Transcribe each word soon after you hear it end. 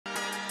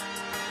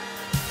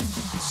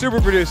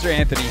Super producer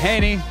Anthony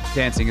Haney,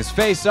 dancing his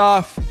face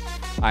off.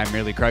 I'm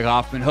merely Craig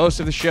Hoffman, host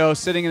of the show,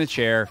 sitting in the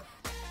chair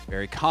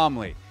very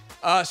calmly.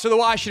 So the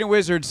Washington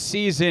Wizards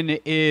season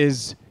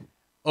is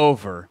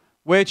over,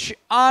 which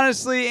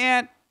honestly,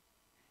 Ant,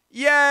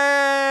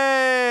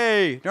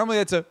 yay! Normally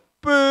that's a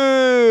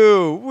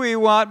boo. We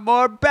want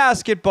more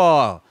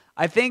basketball.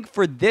 I think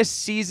for this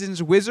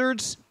season's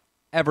Wizards,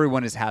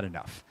 everyone has had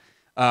enough.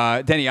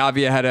 Denny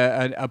Avia had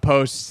a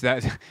post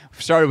that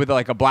started with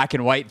like a black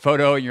and white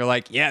photo, and you're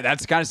like, yeah,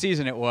 that's the kind of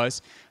season it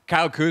was.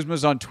 Kyle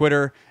Kuzma's on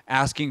Twitter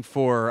asking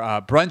for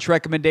brunch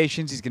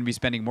recommendations. He's going to be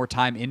spending more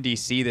time in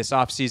D.C. this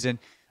offseason.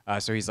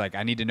 So he's like,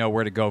 I need to know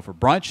where to go for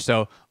brunch.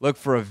 So look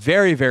for a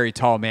very, very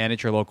tall man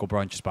at your local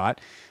brunch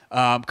spot.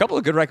 A couple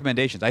of good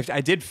recommendations.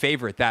 I did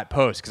favorite that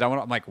post because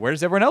I'm like,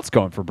 where's everyone else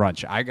going for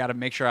brunch? I got to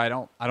make sure I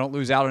don't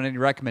lose out on any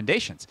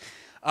recommendations.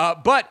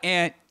 But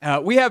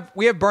we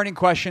have burning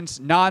questions,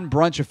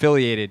 non-brunch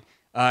affiliated,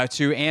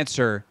 to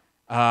answer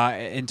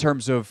in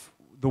terms of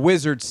the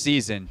Wizards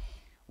season.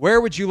 Where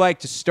would you like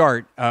to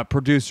start,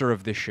 producer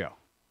of this show?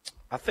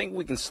 I think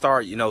we can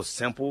start,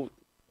 simple.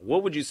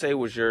 What would you say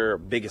was your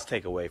biggest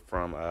takeaway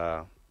from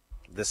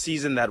the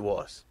season that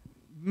was?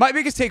 My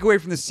biggest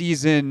takeaway from the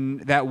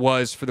season that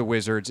was for the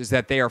Wizards is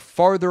that they are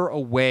farther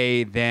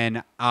away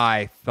than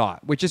I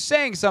thought, which is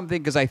saying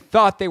something because I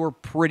thought they were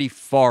pretty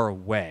far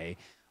away.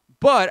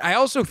 But I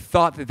also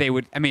thought that they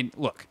would,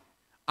 look,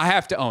 I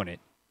have to own it.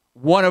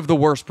 One of the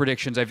worst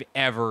predictions I've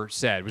ever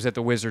said was that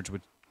the Wizards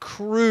would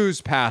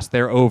cruise past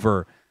their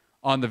over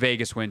on the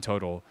Vegas win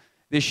total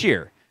this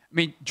year.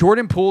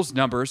 Jordan Poole's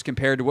numbers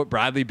compared to what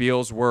Bradley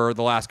Beal's were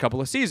the last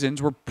couple of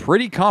seasons were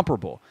pretty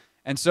comparable.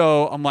 And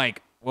so I'm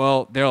like,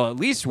 well, they'll at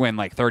least win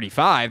like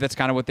 35. That's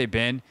kind of what they've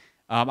been.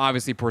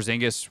 Obviously,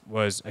 Porzingis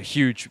was a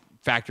huge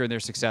factor in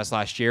their success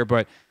last year.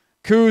 But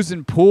Kuz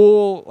and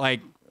Poole, like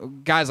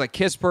guys like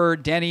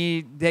Kispert,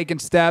 Denny, taking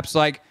steps,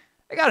 like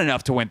they got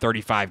enough to win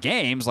 35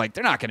 games. Like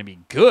they're not going to be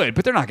good,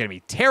 but they're not going to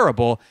be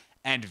terrible.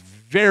 And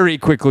very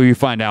quickly you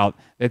find out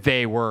that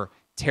they were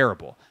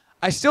terrible.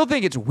 I still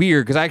think it's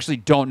weird because I actually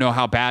don't know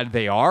how bad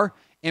they are,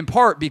 in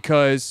part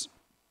because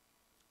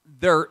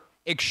their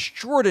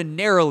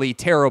extraordinarily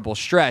terrible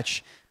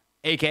stretch,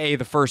 a.k.a.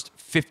 the first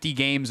 50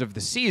 games of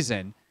the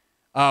season,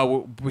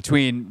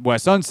 between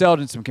Wes Unseld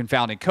and some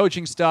confounding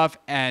coaching stuff,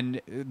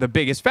 and the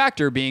biggest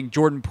factor being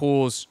Jordan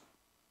Poole's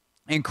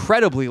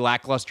incredibly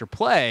lackluster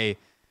play.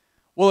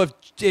 Well,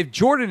 if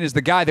Jordan is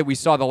the guy that we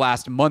saw the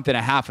last month and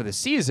a half of the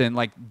season,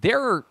 like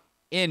they're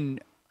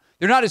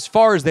not as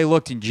far as they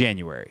looked in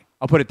January.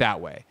 I'll put it that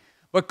way.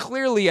 But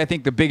clearly, I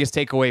think the biggest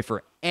takeaway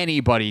for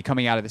anybody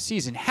coming out of the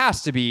season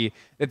has to be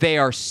that they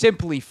are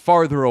simply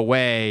farther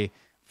away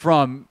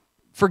from,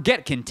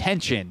 forget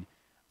contention,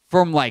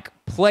 from like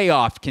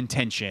playoff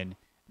contention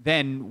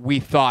than we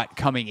thought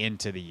coming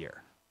into the year.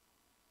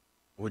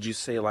 Would you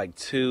say like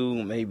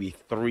 2, maybe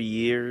 3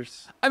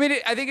 years? I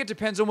think it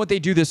depends on what they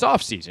do this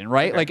offseason,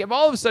 right? Okay. Like if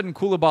all of a sudden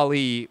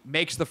Koulibaly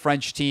makes the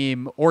French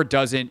team or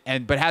doesn't,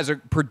 but has a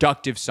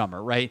productive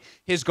summer, right?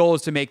 His goal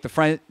is to make the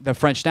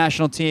French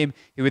national team.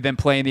 He would then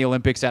play in the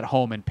Olympics at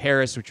home in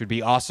Paris, which would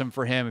be awesome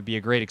for him. It'd be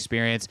a great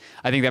experience.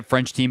 I think that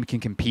French team can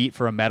compete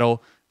for a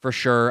medal for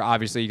sure.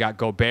 Obviously, you got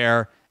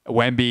Gobert,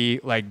 Wemby,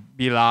 like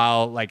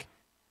Bilal, like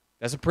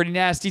that's a pretty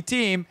nasty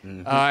team,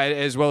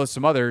 as well as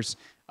some others.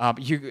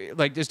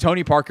 Does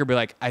Tony Parker be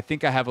like, I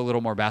think I have a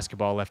little more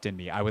basketball left in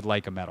me. I would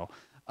like a medal.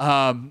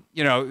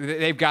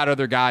 They've got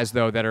other guys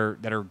though that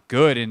are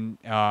good and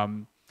are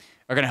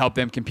going to help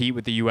them compete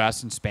with the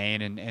U.S. and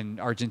Spain and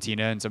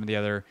Argentina and some of the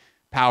other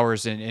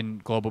powers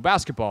in global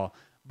basketball.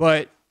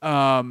 But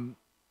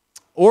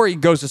or he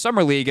goes to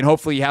Summer League and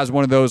hopefully he has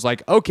one of those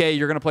like, okay,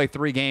 you're going to play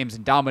 3 games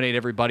and dominate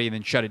everybody and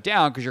then shut it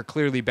down because you're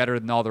clearly better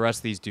than all the rest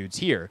of these dudes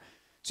here.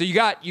 So you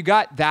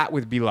got that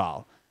with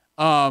Bilal.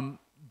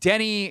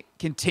 Denny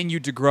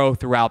continued to grow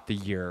throughout the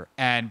year,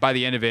 and by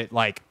the end of it,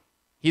 like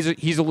he's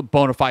a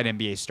bona fide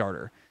NBA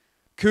starter.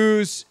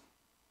 Kuz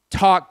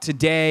talked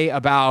today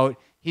about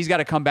he's got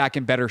to come back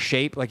in better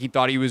shape. Like he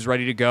thought he was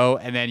ready to go,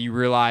 and then you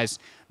realize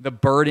the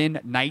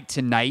burden night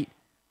to night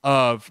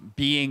of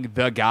being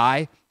the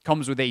guy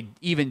comes with a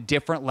even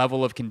different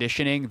level of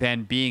conditioning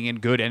than being in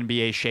good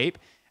NBA shape.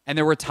 And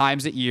there were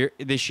times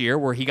this year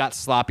where he got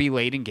sloppy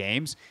late in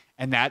games,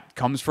 and that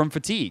comes from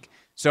fatigue.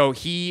 So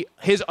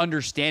his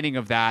understanding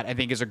of that, I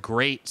think, is a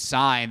great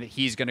sign that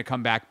he's going to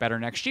come back better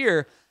next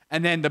year.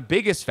 And then the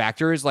biggest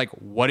factor is, like,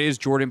 what is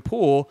Jordan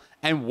Poole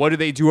and what do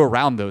they do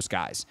around those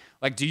guys?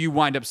 Like, do you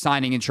wind up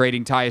signing and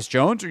trading Tyus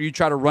Jones, or do you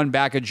try to run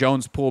back a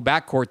Jones-Poole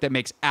backcourt that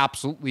makes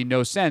absolutely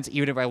no sense,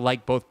 even if I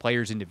like both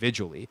players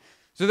individually?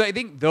 So I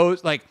think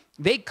those, like,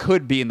 they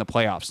could be in the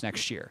playoffs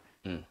next year.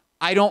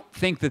 I don't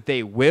think that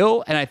they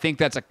will, and I think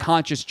that's a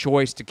conscious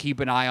choice to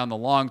keep an eye on the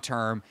long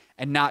term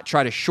and not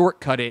try to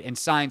shortcut it and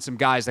sign some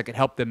guys that could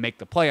help them make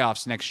the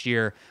playoffs next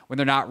year when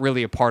they're not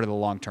really a part of the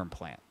long-term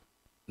plan.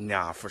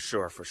 Nah, for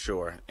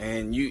sure.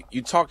 And you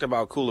talked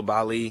about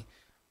Koulibaly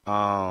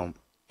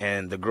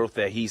and the growth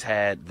that he's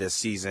had this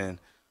season.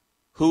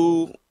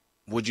 Who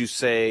would you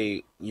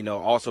say,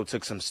 also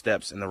took some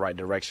steps in the right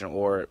direction,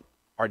 or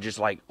are just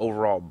like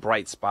overall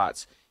bright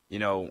spots,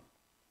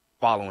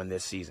 following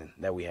this season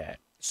that we had?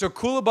 So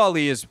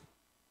Koulibaly is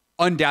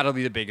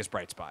undoubtedly the biggest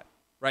bright spot,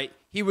 right?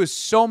 He was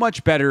so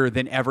much better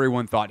than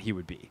everyone thought he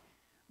would be.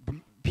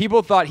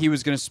 People thought he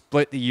was going to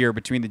split the year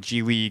between the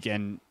G League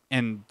and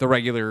the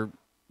regular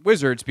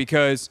Wizards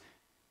because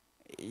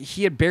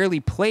he had barely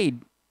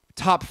played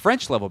top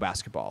French level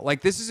basketball.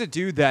 Like, this is a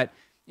dude that,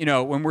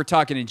 when we're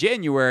talking in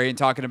January and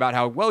talking about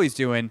how well he's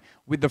doing,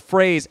 with the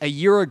phrase a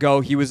year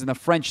ago he was in the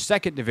French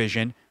second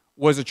division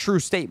was a true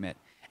statement.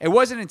 It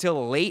wasn't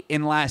until late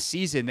in last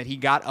season that he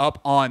got up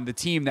on the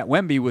team that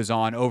Wemby was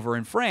on over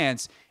in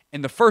France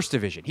in the first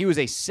division. He was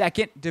a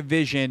second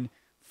division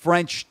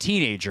French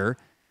teenager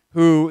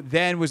who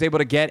then was able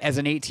to get as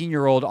an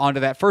 18-year-old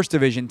onto that first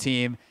division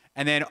team,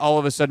 and then all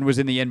of a sudden was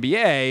in the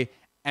NBA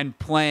and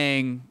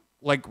playing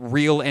like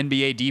real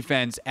NBA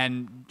defense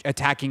and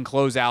attacking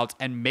closeouts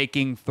and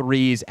making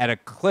threes at a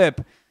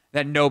clip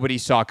that nobody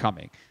saw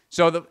coming.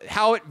 So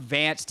how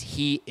advanced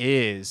he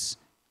is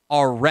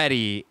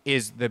already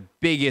is the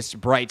biggest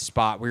bright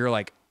spot where you're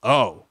like,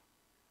 oh,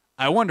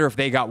 I wonder if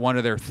they got one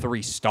of their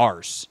 3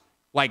 stars,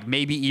 like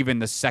maybe even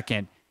the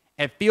second.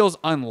 It feels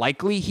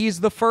unlikely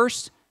he's the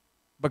first,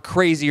 but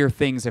crazier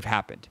things have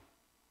happened.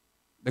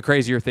 The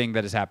crazier thing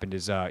that has happened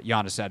is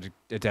Giannis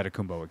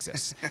Antetokounmpo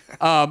exists.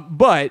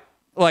 But,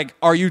 like,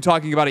 are you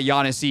talking about a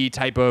Giannis-y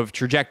type of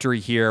trajectory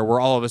here where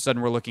all of a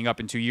sudden we're looking up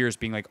in 2 years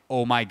being like,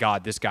 oh, my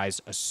God, this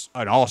guy's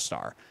an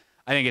all-star?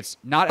 I think it's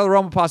not a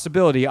realm of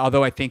possibility,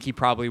 although I think he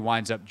probably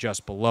winds up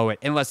just below it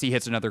unless he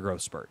hits another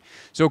growth spurt.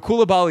 So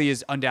Koulibaly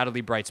is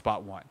undoubtedly bright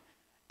spot 1.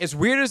 As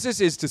weird as this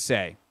is to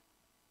say,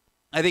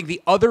 I think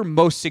the other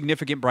most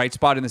significant bright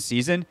spot in the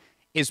season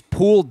is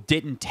Poole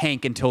didn't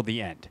tank until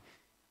the end.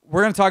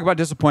 We're going to talk about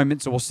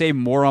disappointment, so we'll save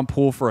more on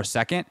Poole for a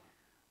second.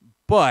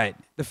 But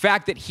the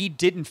fact that he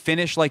didn't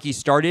finish like he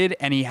started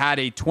and he had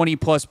a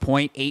 20-plus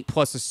point,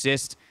 8-plus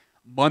assist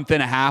month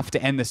and a half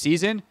to end the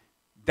season,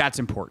 that's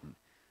important.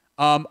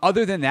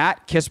 Other than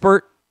that,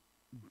 Kispert,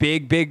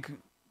 big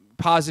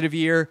positive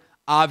year.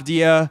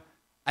 Avdia,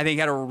 I think,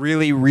 had a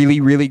really, really,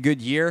 really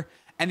good year.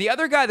 And the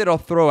other guy that I'll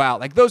throw out,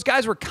 like those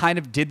guys were kind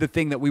of did the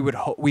thing that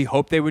we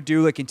hope they would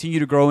do, like continue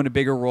to grow into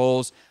bigger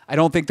roles. I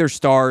don't think they're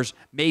stars.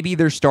 Maybe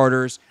they're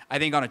starters. I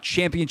think on a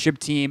championship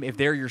team, if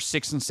they're your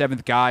 6th and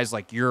 7th guys,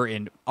 like you're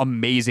in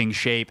amazing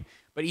shape.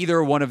 But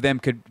either one of them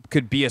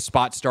could be a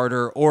spot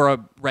starter or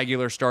a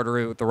regular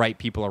starter with the right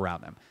people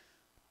around them.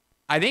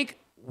 I think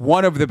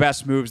one of the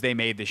best moves they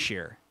made this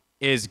year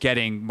is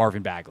getting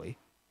Marvin Bagley.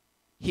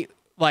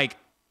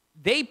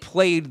 They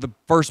played the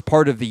first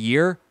part of the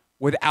year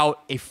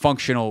without a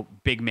functional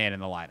big man in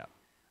the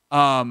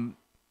lineup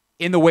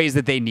in the ways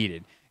that they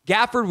needed.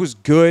 Gafford was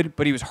good,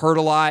 but he was hurt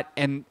a lot.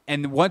 And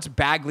once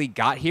Bagley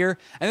got here,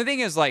 and the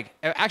thing is, like,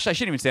 actually, I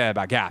shouldn't even say that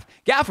about Gaff.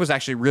 Gaff was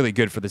actually really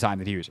good for the time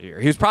that he was here.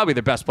 He was probably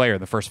the best player in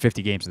the first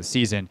 50 games of the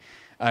season,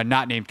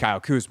 not named Kyle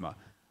Kuzma.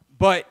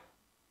 But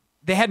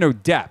they had no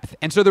depth.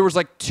 And so there was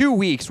like 2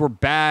 weeks where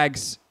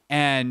Bags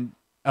and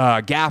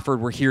Gafford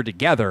were here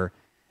together,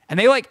 and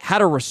they like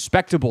had a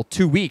respectable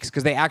 2 weeks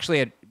because they actually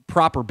had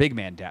proper big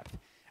man depth.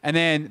 And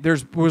then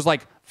was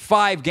like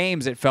 5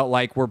 games, it felt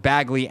like, where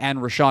Bagley and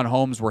Rashawn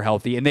Holmes were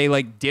healthy, and they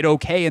like did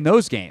okay in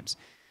those games.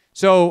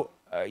 So,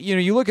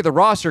 you look at the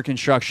roster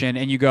construction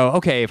and you go,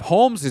 okay, if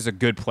Holmes is a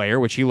good player,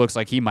 which he looks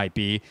like he might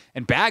be,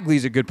 and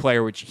Bagley's a good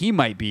player, which he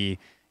might be,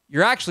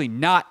 you're actually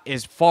not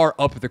as far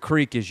up the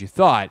creek as you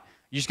thought.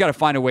 You just got to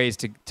find a ways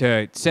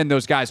to send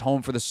those guys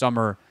home for the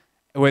summer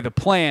with a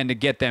plan to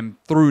get them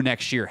through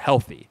next year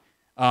healthy.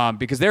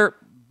 Because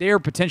they're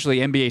potentially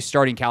NBA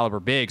starting caliber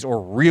bigs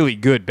or really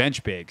good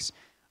bench bigs.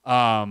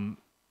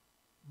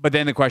 But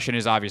then the question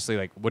is obviously,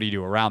 like, what do you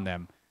do around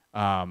them?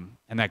 And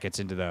that gets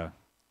into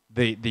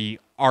the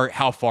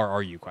how far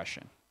are you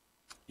question.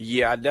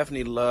 Yeah, I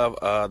definitely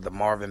love the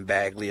Marvin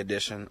Bagley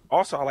addition.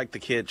 Also, I like the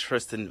kid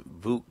Tristan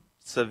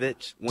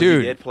Vukcevic when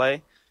he did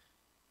play.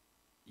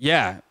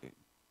 Yeah.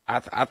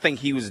 I think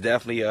he was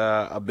definitely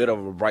a bit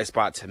of a bright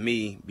spot to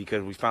me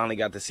because we finally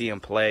got to see him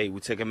play.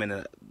 We took him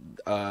in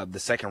the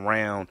second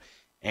round.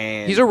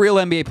 And he's a real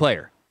NBA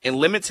player. In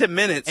limited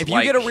minutes. If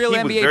you get a real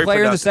NBA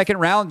player in the second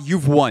round,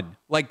 you've won.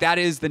 Like, that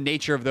is the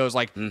nature of those.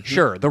 Like,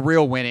 sure, the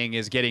real winning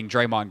is getting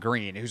Draymond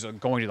Green, who's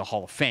going to the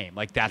Hall of Fame.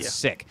 Like, that's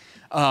sick.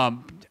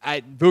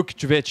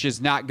 Vukcevic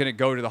is not going to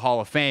go to the Hall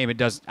of Fame.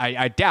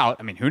 I doubt.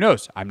 I mean, who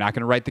knows? I'm not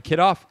going to write the kid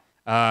off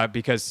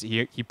because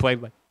he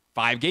played like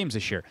 5 games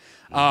this year.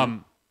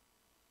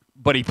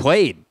 But he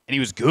played, and he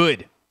was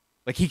good.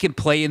 Like, he can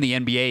play in the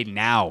NBA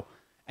now.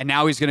 And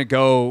now he's going to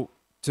go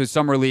to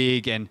Summer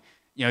League and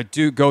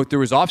go through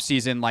his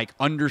offseason, like,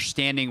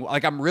 understanding.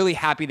 Like, I'm really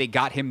happy they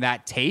got him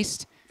that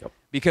taste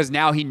because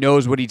now he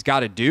knows what he's got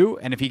to do.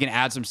 And if he can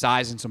add some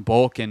size and some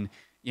bulk and,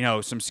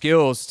 some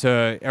skills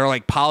or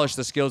like polish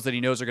the skills that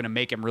he knows are going to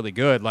make him really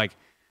good, like,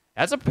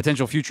 that's a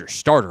potential future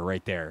starter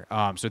right there.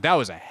 So that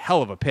was a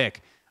hell of a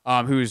pick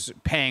who's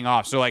paying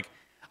off. So, like,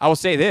 I will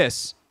say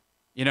this.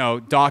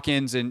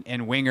 Dawkins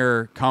and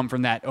Winger come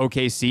from that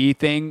OKC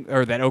thing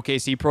or that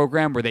OKC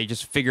program where they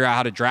just figure out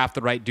how to draft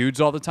the right dudes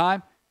all the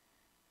time.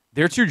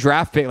 They're 2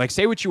 draft picks. Like,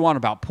 say what you want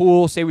about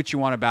Poole, say what you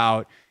want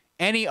about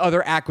any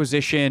other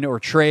acquisition or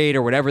trade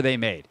or whatever they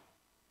made.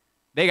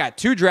 They got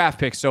 2 draft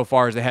picks so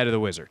far as the head of the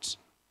Wizards.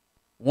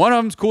 One of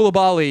them's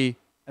Koulibaly,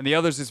 and the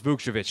other's this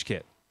Vukcevic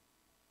kid.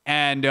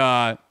 And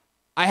I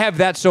have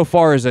that so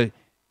far as a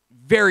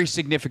very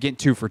significant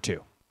 2 for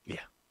 2. Yeah.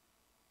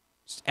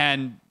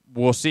 And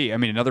we'll see. I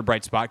mean, another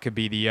bright spot could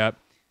be the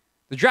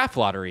draft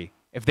lottery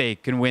if they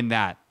can win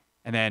that.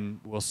 And then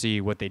we'll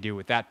see what they do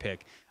with that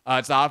pick.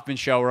 It's the Hoffman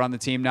Show. We're on the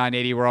Team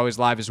 980. We're always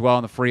live as well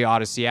on the free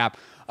Odyssey app.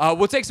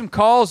 We'll take some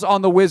calls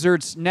on the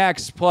Wizards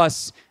next.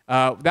 Plus,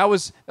 that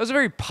was a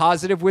very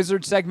positive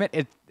Wizards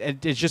segment.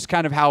 It's just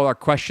kind of how our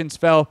questions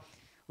fell.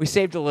 We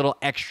saved a little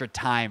extra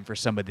time for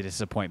some of the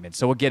disappointment.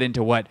 So we'll get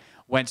into what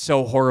went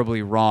so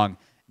horribly wrong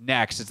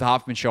next. It's the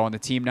Hoffman Show on the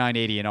Team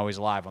 980 and always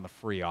live on the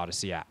free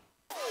Odyssey app.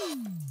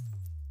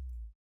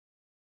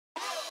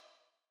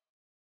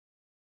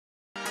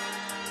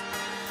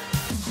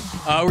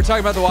 We're talking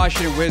about the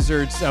Washington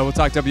Wizards. We'll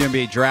talk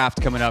WNBA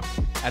draft coming up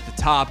at the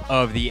top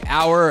of the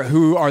hour.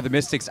 Who are the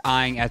Mystics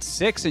eyeing at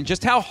 6? And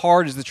just how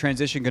hard is the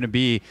transition going to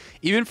be,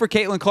 even for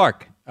Caitlin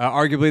Clark,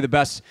 arguably the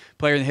best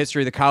player in the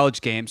history of the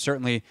college game,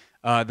 certainly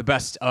the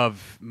best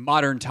of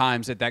modern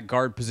times at that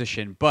guard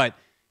position. But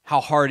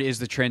how hard is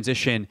the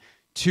transition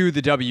to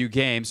the W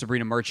game?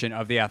 Sabrina Merchant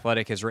of The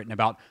Athletic has written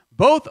about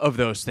both of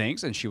those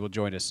things, and she will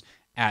join us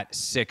at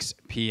 6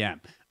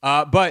 p.m.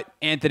 But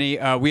Anthony,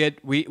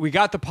 we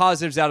got the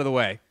positives out of the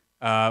way.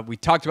 We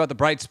talked about the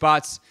bright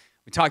spots.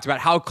 We talked about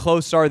how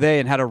close are they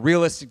and had a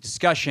realistic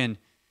discussion.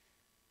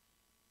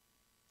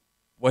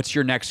 What's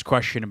your next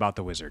question about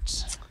the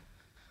Wizards?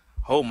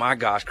 Oh my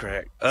gosh,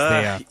 Craig!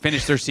 They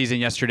finished their season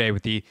yesterday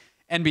with the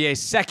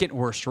NBA's second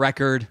worst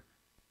record.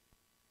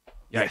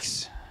 Yikes!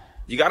 Yes.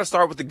 You got to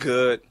start with the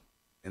good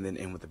and then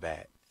end with the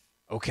bad.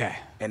 Okay.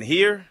 And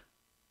here,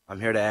 I'm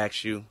here to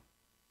ask you,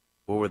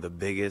 what were the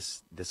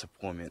biggest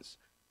disappointments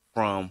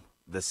from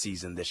the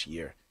season this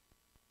year?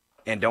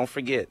 And don't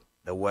forget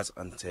the Wes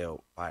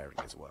Unseld firing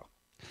as well.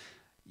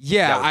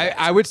 Yeah,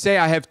 I would say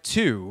I have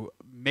 2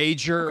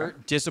 major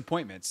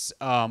disappointments.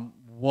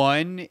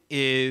 One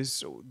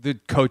is the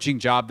coaching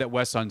job that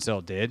Wes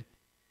Unseld did.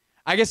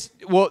 I guess,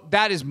 well,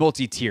 that is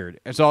multi-tiered,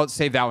 so I'll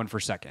save that one for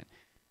a second.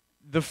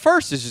 The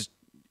first is just,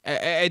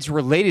 it's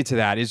related to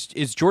that, is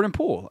Jordan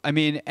Poole. I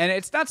mean, and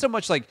it's not so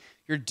much like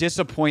you're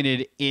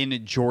disappointed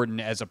in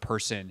Jordan as a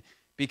person,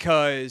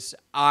 because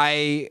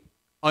I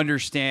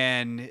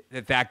understand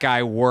that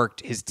guy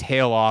worked his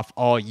tail off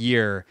all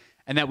year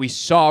and that we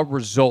saw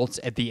results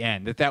at the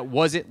end, that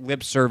wasn't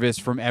lip service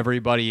from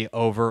everybody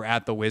over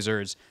at the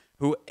Wizards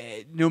who,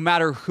 no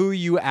matter who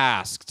you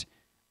asked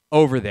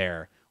over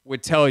there,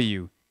 would tell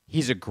you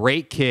he's a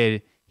great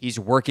kid. He's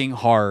working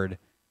hard.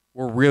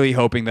 We're really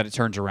hoping that it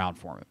turns around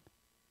for him.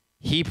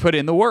 He put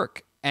in the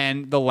work,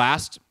 and the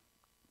last,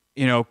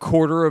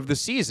 quarter of the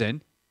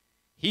season,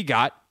 he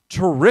got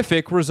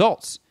terrific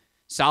results.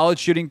 Solid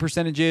shooting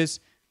percentages,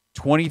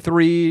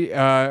 23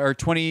 or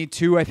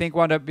 22, I think,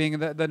 wound up being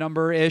the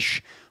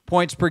number-ish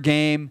points per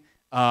game.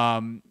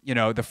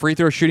 The free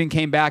throw shooting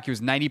came back. He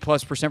was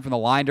 90+% from the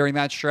line during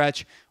that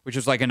stretch, which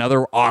was like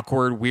another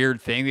awkward,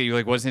 weird thing that he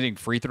wasn't hitting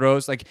free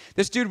throws. Like,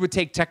 this dude would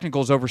take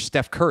technicals over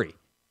Steph Curry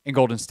in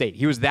Golden State.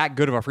 He was that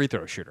good of a free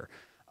throw shooter.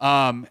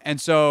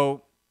 And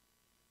so,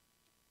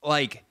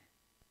 like,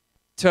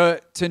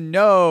 to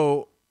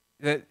know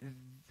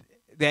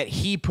that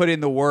he put in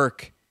the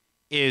work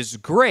is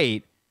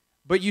great,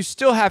 but you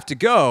still have to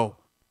go.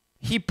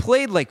 He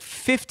played like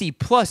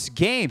 50+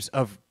 games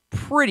of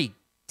pretty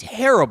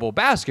terrible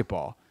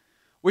basketball,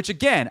 which,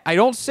 again, I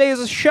don't say as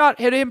a shot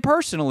at him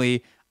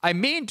personally. I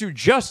mean to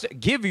just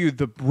give you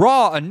the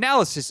raw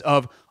analysis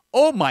of,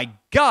 oh my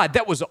God,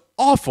 that was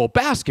awful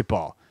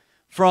basketball.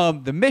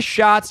 From the missed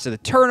shots to the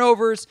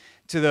turnovers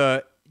to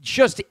the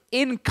just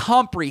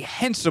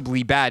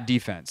incomprehensibly bad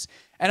defense.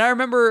 And I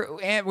remember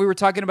we were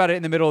talking about it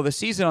in the middle of the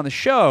season on the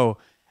show,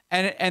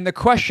 and the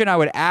question I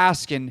would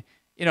ask, and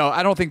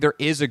I don't think there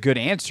is a good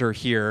answer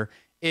here,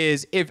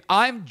 is if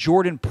I'm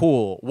Jordan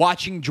Poole,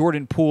 watching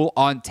Jordan Poole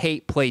on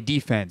tape play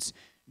defense,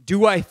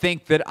 do I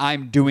think that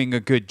I'm doing a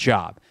good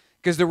job?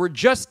 Because there were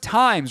just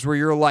times where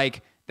you're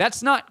like,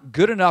 that's not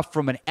good enough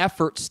from an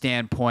effort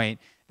standpoint.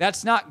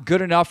 That's not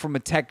good enough from a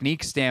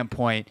technique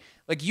standpoint.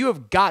 Like, you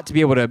have got to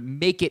be able to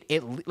make it,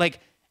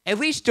 at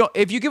least don't,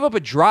 if you give up a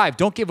drive,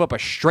 don't give up a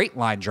straight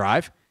line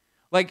drive.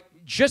 Like,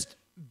 just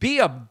be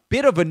a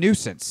bit of a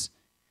nuisance.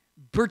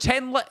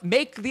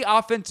 Make the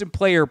offensive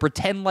player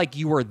pretend like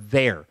you are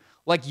there,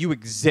 like you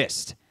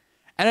exist.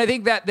 And I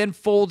think that then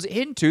folds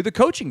into the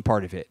coaching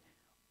part of it.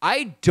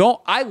 I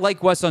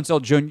like Wes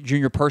Unseld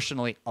Jr.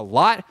 personally a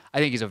lot. I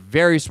think he's a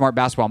very smart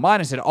basketball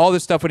mind. I said all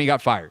this stuff when he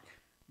got fired.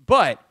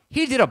 But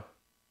he did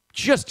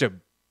just a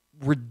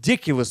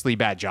ridiculously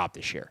bad job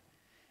this year.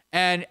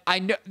 And I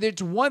know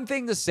there's one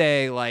thing to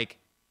say, like,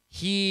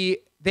 they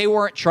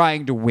weren't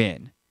trying to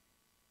win.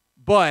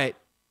 But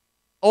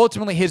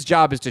ultimately his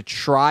job is to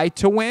try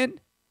to win.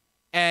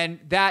 And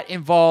that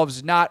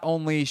involves not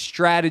only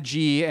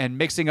strategy and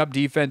mixing up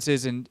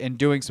defenses and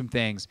doing some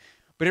things,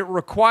 but it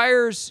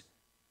requires,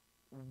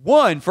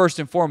 first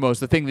and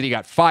foremost, the thing that he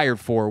got fired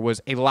for was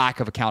a lack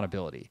of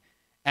accountability.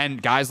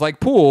 And guys like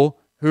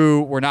Poole,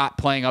 who were not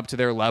playing up to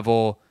their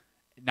level,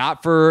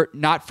 not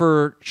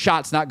for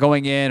shots not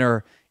going in,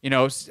 or,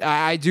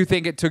 I do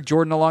think it took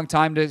Jordan a long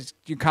time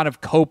to kind of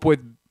cope with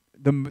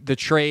the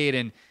trade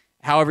and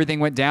how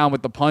everything went down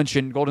with the punch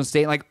and Golden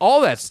State, like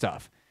all that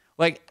stuff.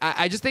 Like,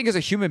 I just think as a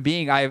human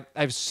being, I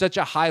have such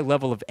a high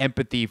level of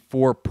empathy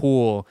for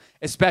Poole,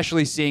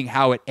 especially seeing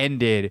how it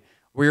ended,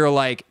 where you're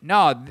like,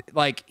 no,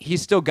 like, he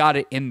still got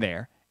it in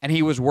there, and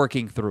he was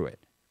working through it,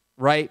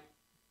 right?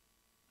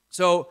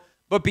 So,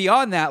 but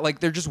beyond that,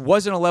 like, there just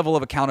wasn't a level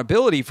of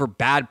accountability for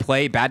bad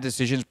play, bad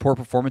decisions, poor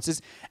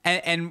performances,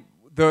 and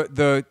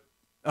the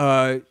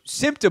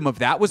symptom of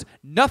that was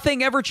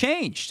nothing ever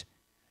changed.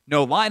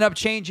 No lineup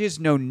changes,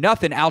 no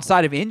nothing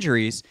outside of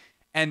injuries.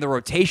 And the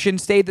rotation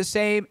stayed the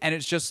same, and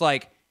it's just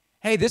like,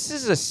 hey, this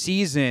is a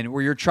season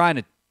where you're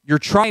trying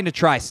to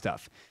try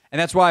stuff. And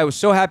that's why I was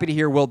so happy to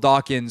hear Will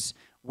Dawkins,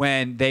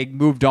 when they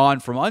moved on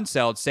from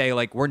Unseld, say,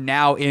 like, we're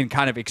now in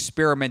kind of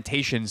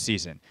experimentation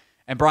season.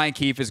 And Brian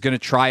Keefe is going to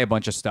try a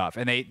bunch of stuff.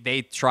 And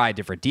they try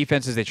different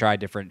defenses, they try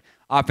different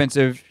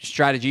offensive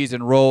strategies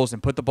and roles,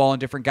 and put the ball in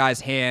different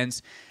guys'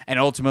 hands. And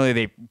ultimately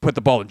they put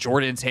the ball in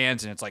Jordan's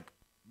hands, and it's like,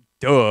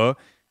 duh.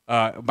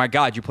 My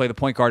God, you play the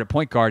point guard at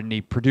point guard, and he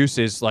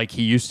produces like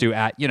he used to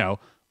at,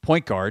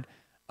 point guard.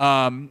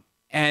 And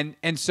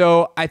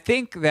so I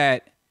think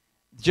that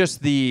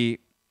just the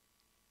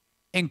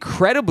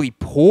incredibly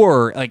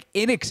poor, like,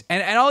 and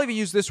I'll even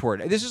use this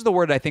word. This is the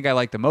word I think I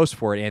like the most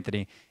for it,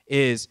 Anthony,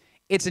 is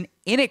it's an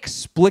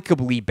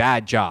inexplicably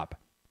bad job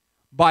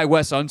by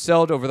Wes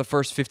Unseld over the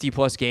first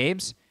 50-plus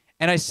games.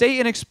 And I say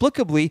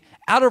inexplicably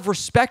out of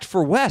respect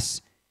for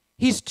Wes.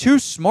 He's too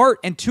smart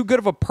and too good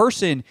of a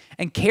person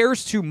and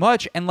cares too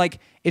much and, like,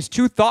 is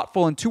too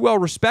thoughtful and too well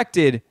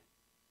respected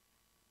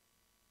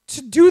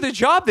to do the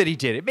job that he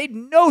did. It made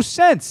no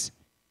sense.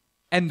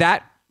 And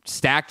that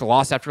stacked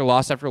loss after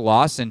loss after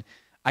loss. And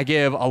I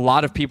give a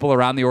lot of people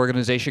around the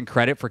organization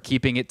credit for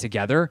keeping it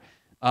together.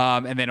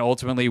 And then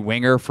ultimately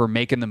Winger for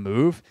making the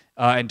move,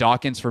 and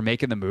Dawkins for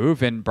making the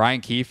move. And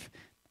Brian Keefe,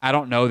 I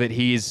don't know that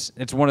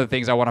it's one of the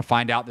things I want to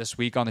find out this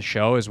week on the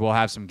show, is we'll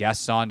have some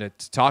guests on to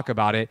talk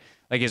about it.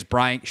 Like,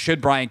 should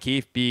Brian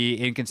Keefe be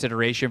in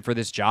consideration for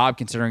this job,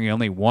 considering he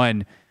only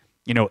won,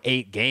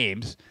 8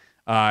 games?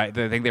 I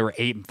think they were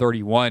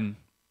 8-31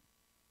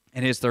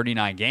 in his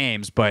 39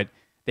 games, but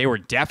they were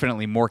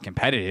definitely more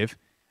competitive.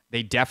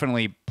 They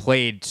definitely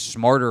played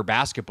smarter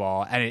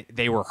basketball, and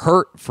they were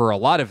hurt for a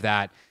lot of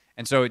that.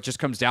 And so it just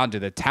comes down to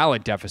the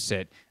talent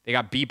deficit. They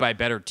got beat by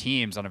better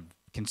teams on a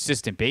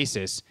consistent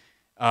basis,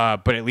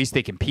 but at least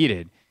they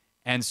competed.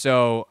 And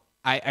so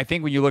I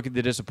think when you look at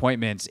the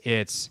disappointments,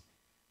 it's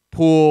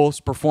Poole's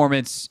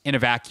performance in a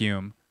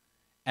vacuum,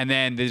 and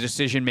then the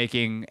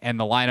decision-making and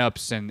the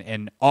lineups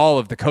and all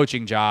of the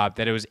coaching job,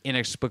 that it was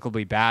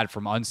inexplicably bad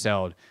from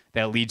Unseld,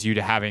 that leads you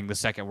to having the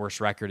second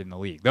worst record in the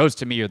league. Those,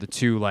 to me, are the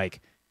two,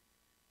 like,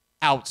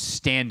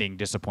 outstanding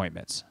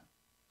disappointments.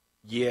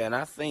 Yeah, and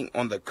I think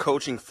on the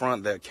coaching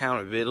front, the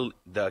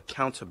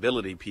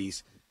accountability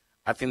piece,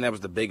 I think that was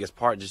the biggest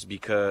part, just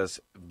because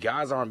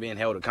guys aren't being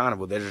held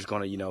accountable. They're just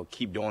going to,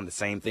 keep doing the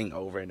same thing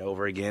over and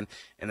over again,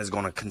 and it's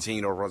going to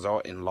continue to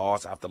result in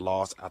loss after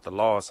loss after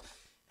loss.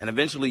 And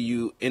eventually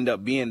you end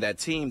up being that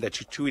team that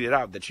you tweeted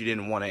out that you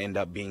didn't want to end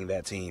up being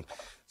that team.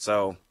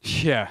 So,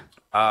 yeah.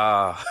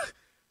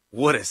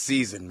 What a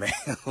season, man.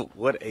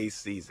 What a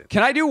season.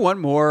 Can I do one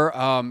more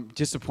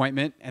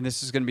disappointment? And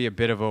this is going to be a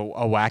bit of a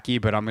wacky,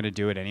 but I'm going to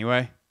do it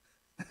anyway.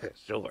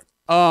 Sure.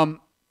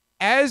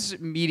 As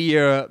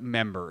media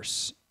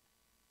members,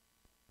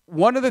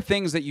 one of the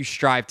things that you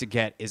strive to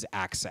get is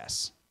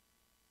access,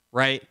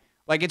 right?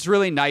 Like, it's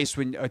really nice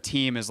when a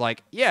team is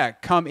like, yeah,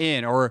 come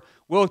in, or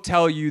we'll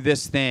tell you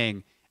this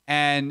thing.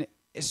 And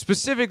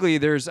specifically,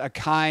 there's a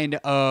kind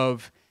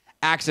of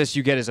access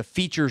you get as a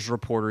features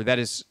reporter that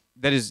is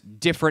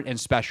different and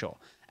special.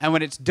 And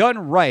when it's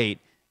done right,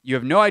 you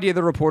have no idea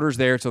the reporter's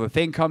there till the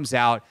thing comes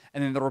out,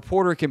 and then the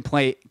reporter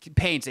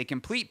paints a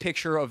complete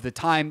picture of the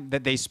time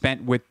that they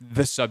spent with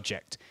the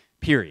subject,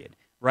 period,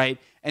 right?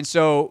 And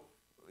so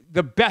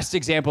the best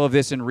example of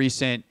this in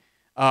recent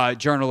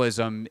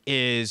journalism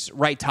is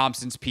Wright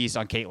Thompson's piece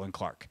on Caitlin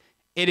Clark.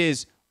 It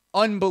is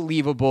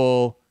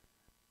unbelievable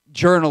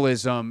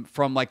journalism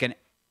from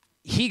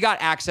he got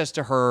access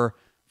to her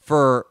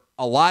for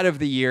a lot of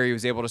the year. He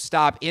was able to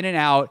stop in and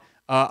out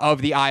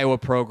of the Iowa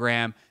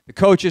program. The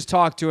coaches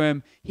talked to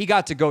him. He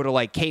got to go to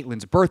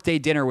Caitlin's birthday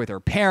dinner with her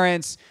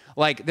parents.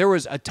 There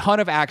was a ton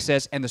of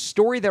access, and the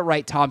story that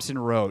Wright Thompson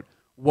wrote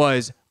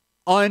was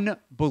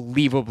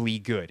unbelievably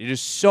good. It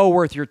is so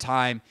worth your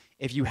time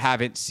if you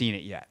haven't seen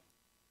it yet.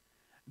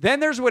 Then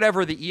there's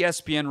whatever the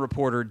ESPN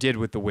reporter did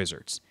with the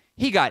Wizards.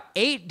 He got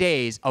 8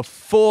 days of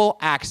full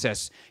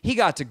access. He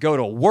got to go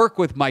to work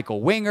with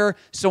Michael Winger,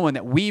 someone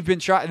that we've been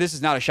trying. This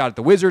is not a shot at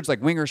the Wizards.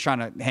 Like, Winger's trying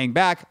to hang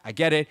back. I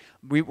get it.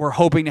 We're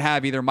hoping to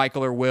have either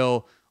Michael or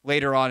Will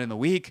later on in the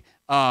week.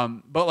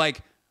 But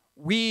like,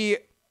 we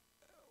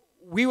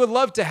would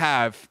love to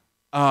have,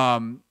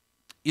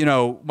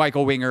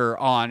 Michael Winger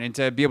on and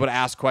to be able to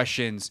ask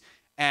questions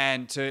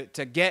and to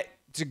get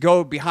to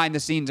go behind the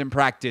scenes in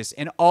practice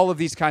and all of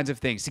these kinds of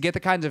things, to get the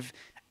kinds of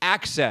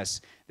access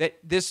that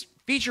this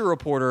feature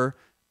reporter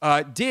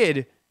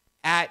did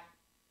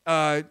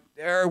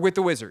with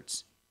the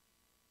Wizards.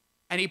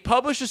 And he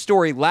published a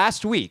story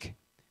last week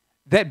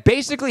that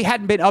basically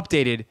hadn't been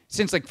updated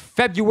since like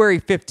February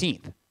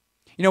 15th.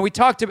 We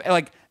talked about,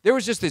 like, there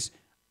was just this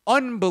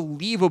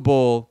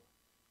unbelievable,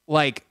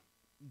 like,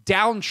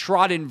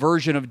 downtrodden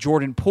version of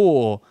Jordan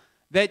Poole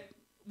that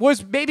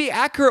was maybe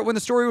accurate when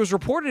the story was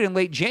reported in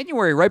late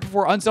January, right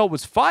before Unseld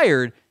was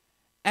fired.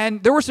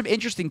 And there were some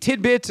interesting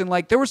tidbits and,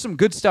 like, there was some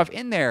good stuff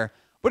in there.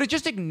 But it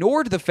just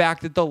ignored the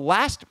fact that the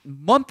last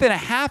month and a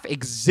half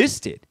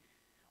existed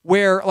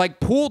where, like,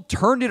 Poole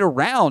turned it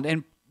around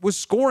and was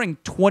scoring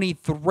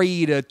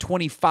 23 to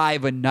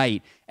 25 a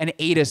night and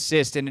 8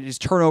 assists, and his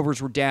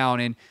turnovers were down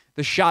and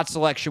the shot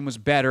selection was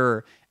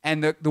better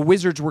and the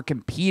Wizards were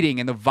competing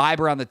and the vibe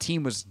around the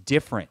team was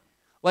different.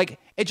 Like,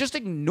 it just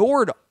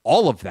ignored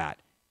all of that.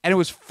 And it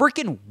was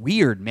freaking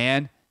weird,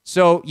 man.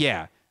 So,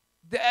 yeah.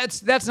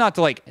 That's not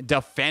to, like,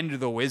 defend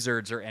the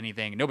Wizards or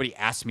anything. Nobody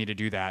asked me to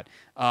do that.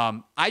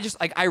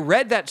 I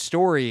read that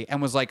story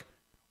and was like,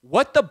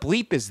 what the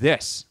bleep is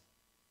this?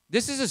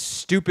 This is a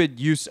stupid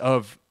use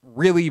of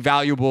really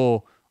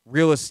valuable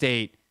real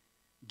estate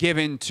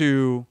given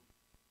to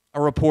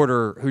a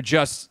reporter who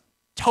just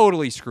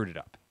totally screwed it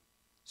up.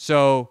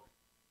 So,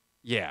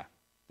 yeah,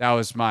 that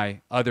was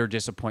my other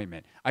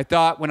disappointment. I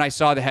thought when I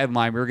saw the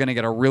headline, we were going to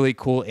get a really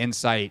cool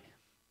insight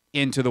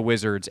into the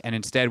Wizards, and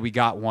instead we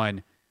got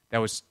one that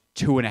was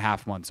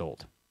 2.5 months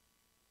old.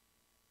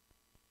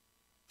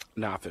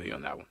 Nah, I feel you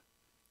on that one.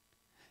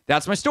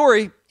 That's my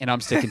story, and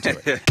I'm sticking to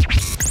it.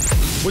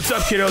 What's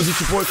up, kiddos?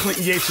 It's your boy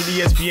Clinton Yates from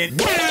ESPN.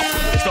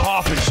 It's the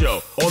Hoffman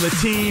Show on the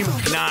Team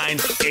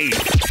 980.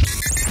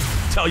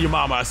 Tell your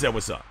mama I said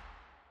what's up.